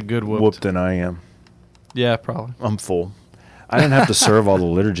more That's a good whooped than I am. Yeah, probably. I'm full. I didn't have to serve all the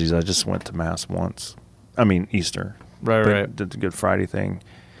liturgies. I just went to Mass once. I mean, Easter. Right. Did the Good Friday thing,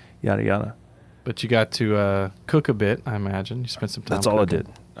 yada, yada. But you got to cook a bit, I imagine. You spent some time That's all I cooking. did.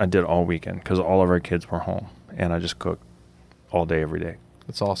 I did all weekend because all of our kids were home, and I just cooked all day, every day.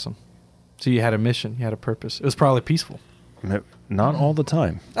 That's awesome. So you had a mission. You had a purpose. It was probably peaceful. Not all the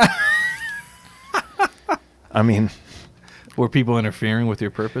time. I mean... Were people interfering with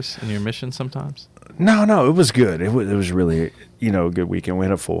your purpose and your mission sometimes? No, it was good. It was really, a good weekend. We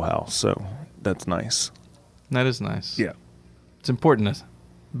had a full house, so that's nice. That is nice. Yeah. It's important to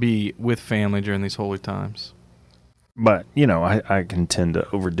be with family during these holy times. But, I can tend to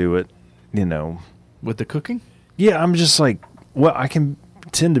overdo it, With the cooking? Yeah, I'm just like, I can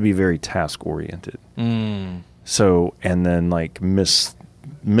tend to be very task-oriented. So, and then, miss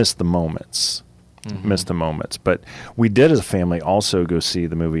the moments. Mm-hmm. Missed the moments. But we did as a family also go see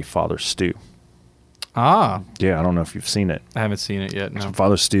the movie Father Stew. Ah. Yeah, I don't know if you've seen it. I haven't seen it yet, no. So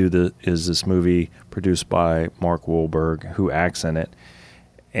Father Stew is this movie produced by Mark Wahlberg, who acts in it.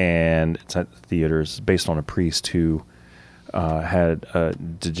 And it's at the theaters. It's based on a priest who had a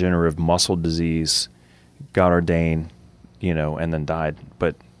degenerative muscle disease, got ordained, and then died.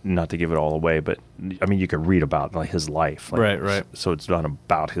 But not to give it all away, but I mean, you could read about his life. Right. So it's done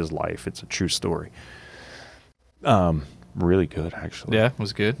about his life. It's a true story. Really good, actually. Yeah, it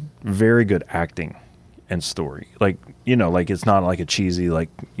was good. Very good acting and story. It's not like a cheesy,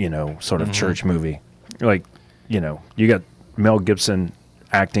 sort of church movie. You got Mel Gibson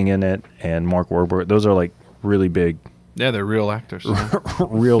acting in it and Mark Wahlberg. Those are really big. Yeah, they're real actors.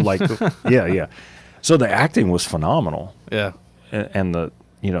 Real, yeah. So the acting was phenomenal. Yeah. And the,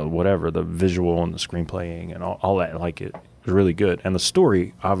 whatever, the visual and the screenplaying and all that, it was really good. And the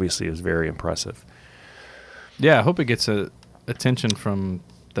story, obviously, is very impressive. Yeah, I hope it gets attention from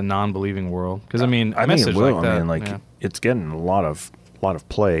the non-believing world. Because, I mean, it will. like that, it's getting a lot of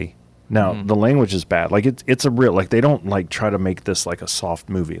play. Now, the language is bad. It's a real, they don't, try to make this, a soft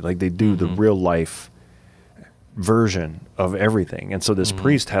movie. They do the real-life version of everything. And so this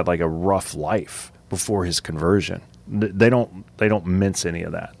priest had, a rough life before his conversion. They don't mince any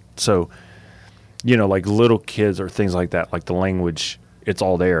of that. So, little kids or things like that, the language, it's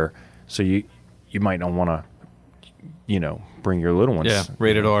all there. So you might not want to, bring your little ones. Yeah,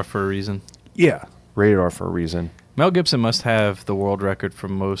 rated R for a reason. Yeah. Rated R for a reason. Mel Gibson must have the world record for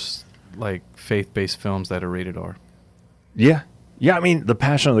most like faith-based films that are rated R. Yeah. Yeah, I mean, The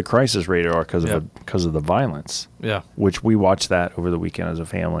Passion of the Christ is rated R because of the violence. Yeah. Which we watched that over the weekend as a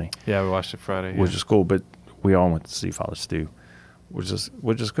family. Yeah, we watched it Friday. Which is cool, but we all went to see Father Stu, which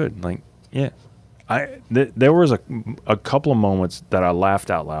is good. Like, yeah. There was a couple of moments that I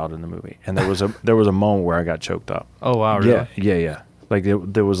laughed out loud in the movie, and there was a moment where I got choked up. Oh wow, really? Yeah. Like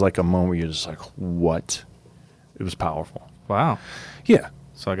there was like a moment where you're just like, what? It was powerful. Wow. Yeah.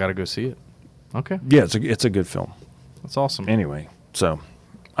 So I got to go see it. Okay. Yeah, it's a good film. That's awesome. Anyway, so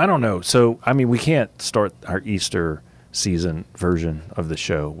I don't know. So I mean, we can't start our Easter season version of the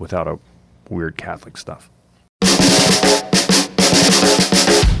show without a weird Catholic stuff.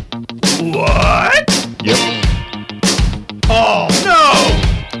 What? Yep. Oh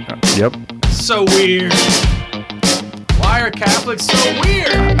no! Yep. So weird. Why are Catholics so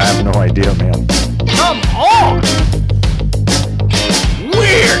weird? I have no idea, man. Come on!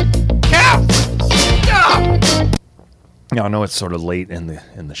 Weird Catholics! Stop! Yeah, I know it's sort of late in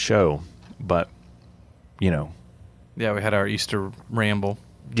the show, but Yeah, we had our Easter ramble.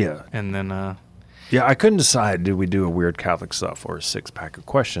 Yeah. And then yeah, I couldn't decide, did we do a weird Catholic stuff or a 6-pack of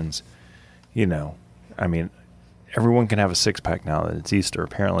questions? I mean, everyone can have a 6-pack now that it's Easter,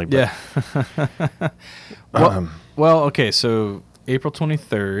 apparently. But, yeah. Well, okay, so April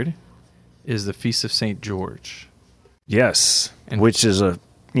 23rd is the Feast of St. George. Yes, which is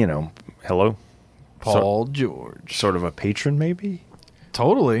hello? Paul George. Sort of a patron, maybe?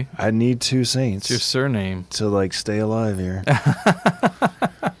 Totally. I need 2 saints. It's your surname. To, stay alive here.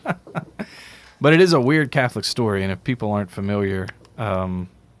 But it is a weird Catholic story, and if people aren't familiar,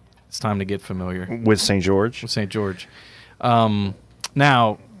 it's time to get familiar. With St. George? With St. George.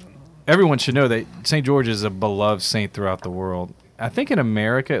 Now, everyone should know that St. George is a beloved saint throughout the world. I think in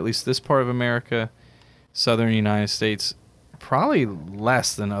America, at least this part of America, southern United States, probably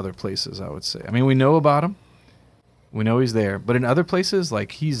less than other places, I would say. I mean, we know about him. We know he's there. But in other places,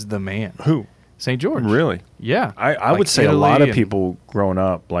 he's the man. Who? St. George. Really? Yeah. I would say Italy, a lot of people growing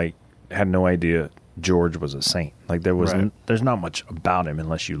up, had no idea George was a saint. There's not much about him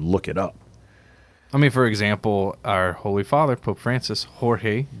unless you look it up. I mean, for example, our Holy Father, Pope Francis,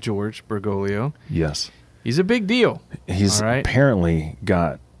 Jorge George Bergoglio. Yes. He's a big deal. He's apparently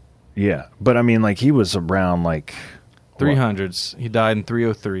got, but I mean, he was around 300s. He died in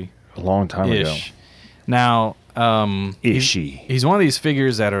 303. A long time ago. Now, he's one of these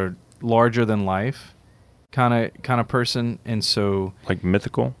figures that are larger than life kind of person, and so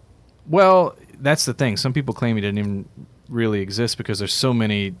mythical. Well, that's the thing. Some people claim he didn't even really exist because there's so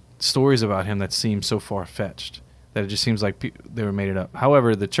many stories about him that seem so far-fetched that it just seems like they were made it up.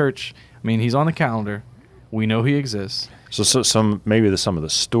 However, the church, he's on the calendar. We know he exists. So some maybe some of the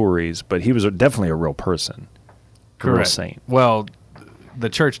stories, but he was definitely a real person. Correct. A real saint. Well, the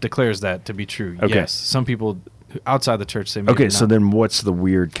church declares that to be true. Okay. Yes. Some people outside the church say maybe okay, not. So then what's the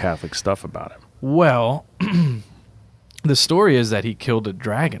weird Catholic stuff about him? Well, the story is that he killed a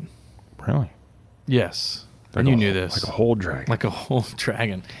dragon. Really? Yes. And you knew this. Like a whole dragon. Like a whole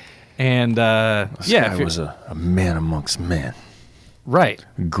dragon. And, this guy was a man amongst men. Right.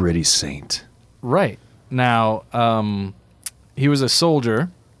 A gritty saint. Right. Now, he was a soldier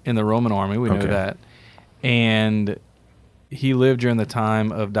in the Roman army. We know that. And he lived during the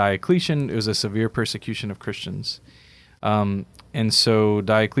time of Diocletian. It was a severe persecution of Christians. And so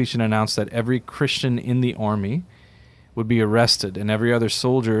Diocletian announced that every Christian in the army would be arrested, and every other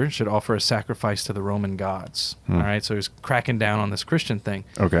soldier should offer a sacrifice to the Roman gods. All right, so he was cracking down on this Christian thing.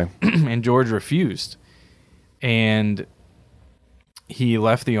 Okay. And George refused. And he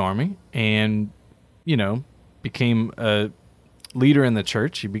left the army and, became a leader in the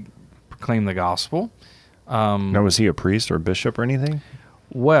church. He proclaimed the gospel. Now, was he a priest or a bishop or anything?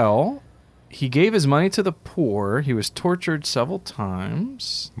 Well, he gave his money to the poor. He was tortured several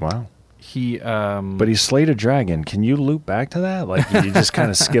times. Wow. But he slayed a dragon. Can you loop back to that? You just kind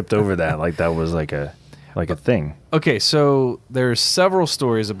of skipped over that. That was like a thing. Okay, so there's several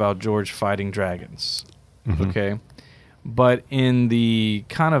stories about George fighting dragons. Mm-hmm. Okay, but in the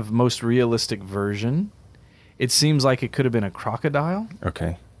kind of most realistic version, it seems like it could have been a crocodile.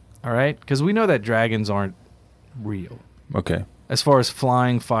 Okay. All right, because we know that dragons aren't real. Okay. As far as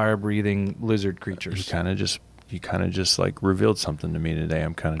flying, fire-breathing lizard creatures. You kind of just revealed something to me today.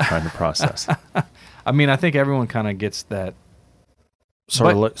 I'm kind of trying to process. I think everyone kind of gets that.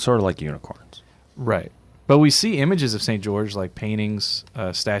 Sort of like unicorns. Right. But we see images of St. George, like paintings,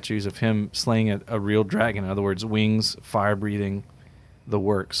 statues of him slaying a real dragon. In other words, wings, fire-breathing, the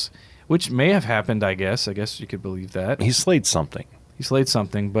works. Which may have happened, I guess. I guess you could believe that. He slayed something.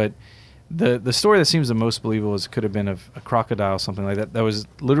 But the story that seems the most believable is could have been of a crocodile, something like that, that was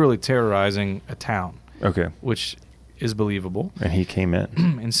literally terrorizing a town. Okay. Which is believable. And he came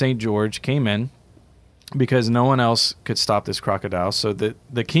in. And St. George came in because no one else could stop this crocodile. So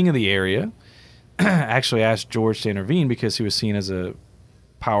the king of the area actually asked George to intervene because he was seen as a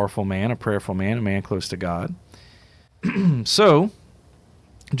powerful man, a prayerful man, a man close to God. So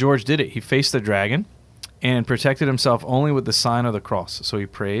George did it. He faced the dragon and protected himself only with the sign of the cross. So he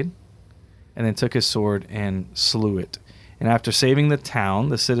prayed and then took his sword and slew it. And after saving the town,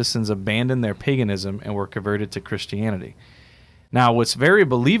 the citizens abandoned their paganism and were converted to Christianity. Now, what's very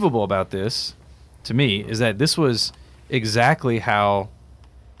believable about this, to me, is that this was exactly how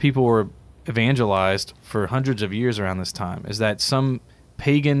people were evangelized for hundreds of years around this time, is that some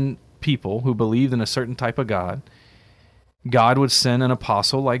pagan people who believed in a certain type of God, God would send an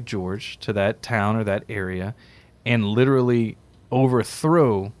apostle like George to that town or that area and literally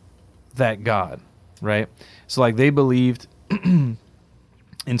overthrow that God, right? So like they believed in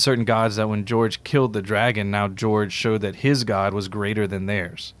certain gods that when George killed the dragon, now George showed that his God was greater than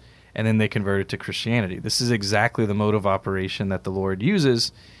theirs. And then they converted to Christianity. This is exactly the mode of operation that the Lord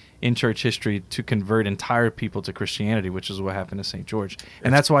uses in church history to convert entire people to Christianity, which is what happened to St. George.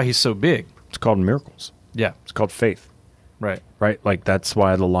 And that's why he's so big. It's called miracles. Yeah. It's called faith. Right. Right? Like that's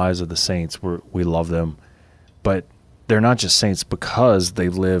why the lives of the saints, we love them. But they're not just saints because they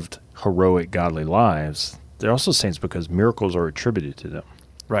lived heroic, godly lives. They're also saints because miracles are attributed to them.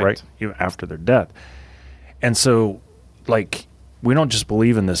 Right? Even after their death. And so, like, we don't just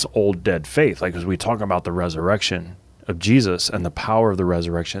believe in this old dead faith. Like, as we talk about the resurrection of Jesus and the power of the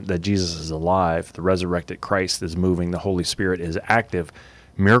resurrection, that Jesus is alive, the resurrected Christ is moving, the Holy Spirit is active,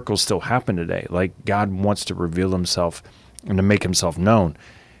 miracles still happen today. Like, God wants to reveal himself and to make himself known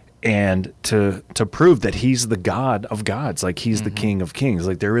and to prove that he's the God of gods, like he's the King of kings.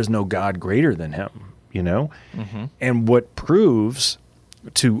 Like, there is no God greater than him, you know? And what proves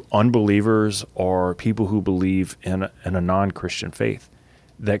to unbelievers or people who believe in a non-Christian faith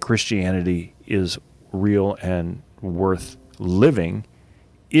that Christianity is real and worth living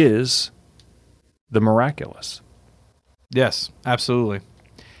is the miraculous. Yes, absolutely.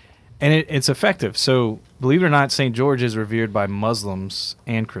 And it's effective. So, believe it or not, St. George is revered by Muslims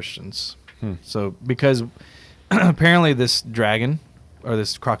and Christians. So, because apparently this dragon or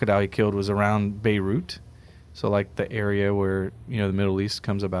this crocodile he killed was around Beirut, so like the area where, you know, the Middle East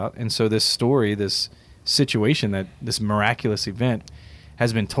comes about. And so this story, this situation, that this miraculous event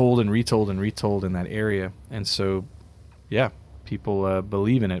has been told and retold in that area. And so, yeah, people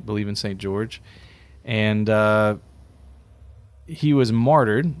believe in it, believe in St. George. And he was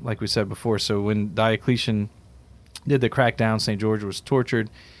martyred, like we said before. So when Diocletian did the crackdown, St. George was tortured.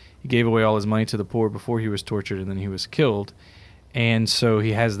 He gave away all his money to the poor before he was tortured, and then he was killed. And so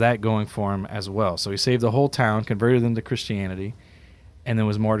he has that going for him as well. So he saved the whole town, converted them to Christianity, and then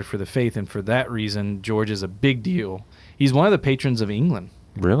was martyred for the faith. And for that reason, George is a big deal. He's one of the patrons of England.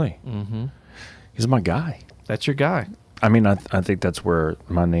 Really? He's my guy. That's your guy. I mean, I think that's where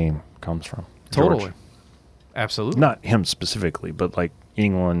my name comes from. Totally. George. Absolutely. Not him specifically, but like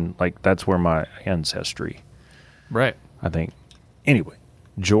England, like that's where my ancestry. Right. I think. Anyway,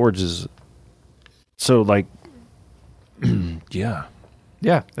 George is so like, yeah.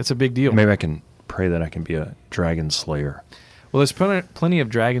 Yeah, that's a big deal. Maybe I can pray that I can be a dragon slayer. Well, there's plenty of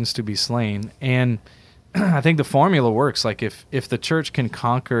dragons to be slain, and I think the formula works. Like if the church can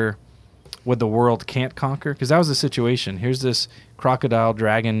conquer what the world can't conquer, because that was the situation. Here's this crocodile,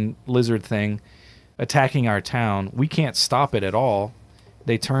 dragon, lizard thing attacking our town. We can't stop it at all.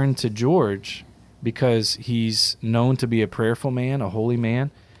 They turn to George because he's known to be a prayerful man, a holy man,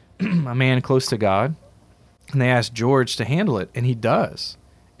 a man close to God. And they ask George to handle it, and he does,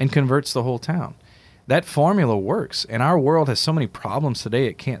 and converts the whole town. That formula works, and our world has so many problems today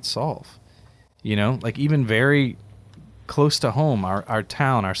it can't solve. You know, like even very close to home, our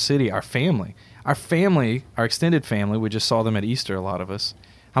town, our city, our family, our extended family, we just saw them at Easter, a lot of us.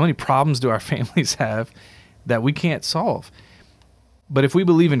 How many problems do our families have that we can't solve? But if we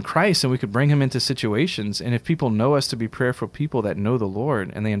believe in Christ and we could bring him into situations, and if people know us to be prayerful people that know the Lord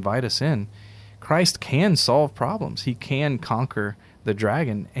and they invite us in, Christ can solve problems. He can conquer the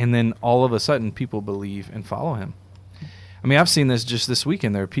dragon, and then all of a sudden people believe and follow him. I mean, I've seen this just this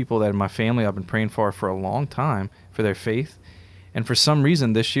weekend. There are people that in my family I've been praying for a long time for their faith, and for some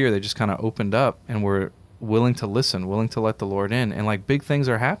reason this year they just kind of opened up and were willing to listen, willing to let the Lord in, and like big things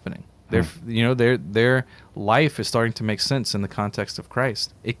are happening. Their life is starting to make sense in the context of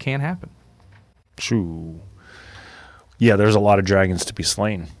Christ. It can happen. True. Yeah, there's a lot of dragons to be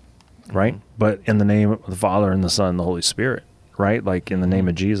slain, right? But in the name of the Father and the Son and the Holy Spirit, right? Like in the name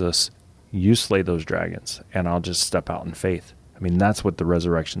of Jesus, You slay those dragons, and I'll just step out in faith. I mean, that's what the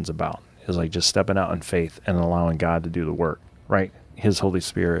resurrection's about, is like just stepping out in faith and allowing God to do the work, right? His Holy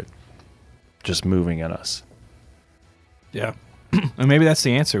Spirit just moving in us. Yeah. And maybe that's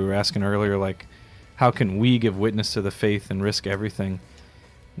the answer we were asking earlier, like, how can we give witness to the faith and risk everything?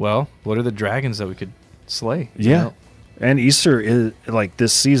 Well, what are the dragons that we could slay? Yeah. You know? And Easter is, like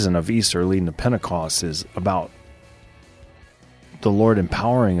this season of Easter leading to Pentecost, is about the Lord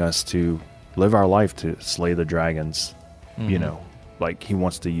empowering us to live our life to slay the dragons, you know, like he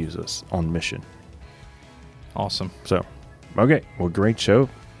wants to use us on mission. Awesome. So, okay. Well, great show.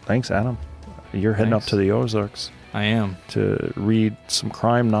 Thanks, Adam. You're heading up to the Ozarks. I am. To read some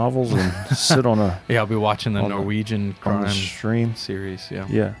crime novels and sit on a... Yeah, I'll be watching the Norwegian crime stream series. Yeah.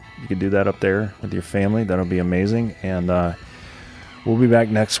 Yeah. You can do that up there with your family. That'll be amazing. And we'll be back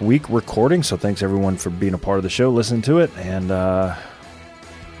next week recording. So thanks, everyone, for being a part of the show, listening to it. And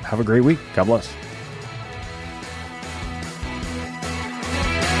have a great week. God bless.